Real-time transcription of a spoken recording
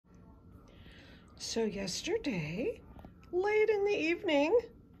So yesterday, late in the evening,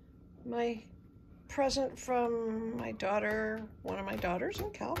 my present from my daughter, one of my daughters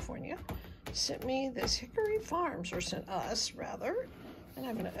in California, sent me this Hickory Farms, or sent us rather, and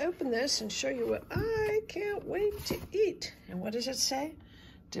I'm going to open this and show you what I can't wait to eat. And what does it say?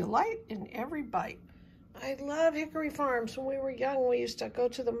 Delight in every bite. I love Hickory Farms. When we were young, we used to go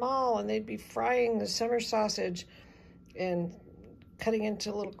to the mall and they'd be frying the summer sausage and cutting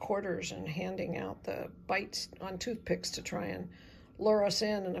into little quarters and handing out the bites on toothpicks to try and lure us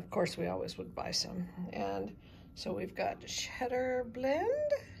in. And of course, we always would buy some. And so we've got cheddar blend,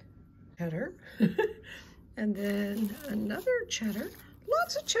 cheddar, and then another cheddar,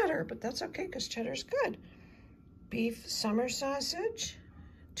 lots of cheddar, but that's okay because cheddar's good. Beef summer sausage,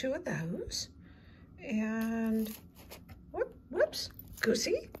 2 of those. And whoops,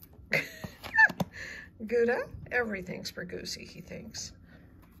 goosey. Gouda, everything's for Goosey, he thinks.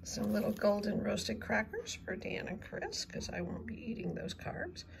 Some little golden roasted crackers for Dan and Chris, because I won't be eating those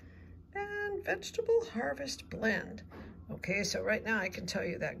carbs. And vegetable harvest blend. Okay, so right now I can tell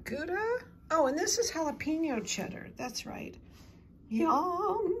you that Gouda. Oh, and this is jalapeno cheddar. That's right.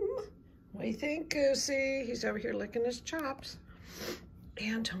 Yum. What do you think, Goosey? He's over here licking his chops.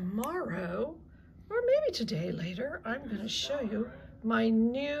 And tomorrow, or maybe today later, I'm going to show you my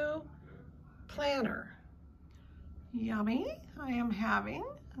new planner. Yummy. I am having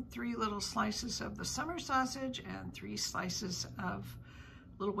 3 little slices of the summer sausage and 3 slices of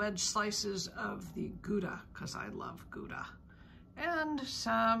little wedge slices of the Gouda, because I love Gouda. And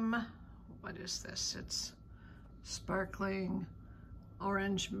some, what is this? It's sparkling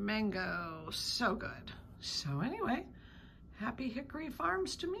orange mango. So good. So anyway, happy Hickory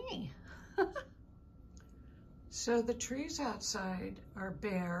Farms to me. So the trees outside are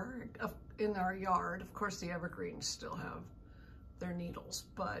bare in our yard. Of course, the evergreens still have their needles,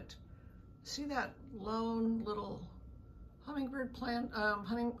 but see that lone little hummingbird plant,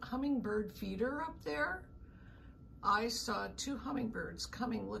 hummingbird feeder up there? I saw 2 hummingbirds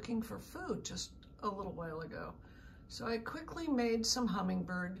coming looking for food just a little while ago. So I quickly made some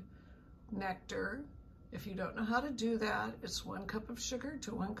hummingbird nectar. If you don't know how to do that, it's 1 cup of sugar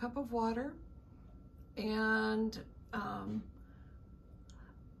to 1 cup of water, and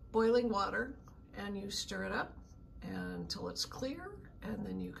boiling water, and you stir it up until it's clear, and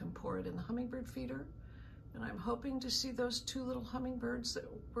then you can pour it in the hummingbird feeder. And I'm hoping to see those 2 little hummingbirds that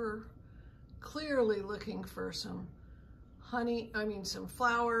were clearly looking for some some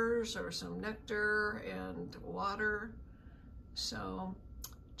flowers or some nectar and water. So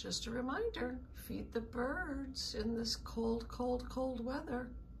just a reminder, feed the birds in this cold, cold, cold weather.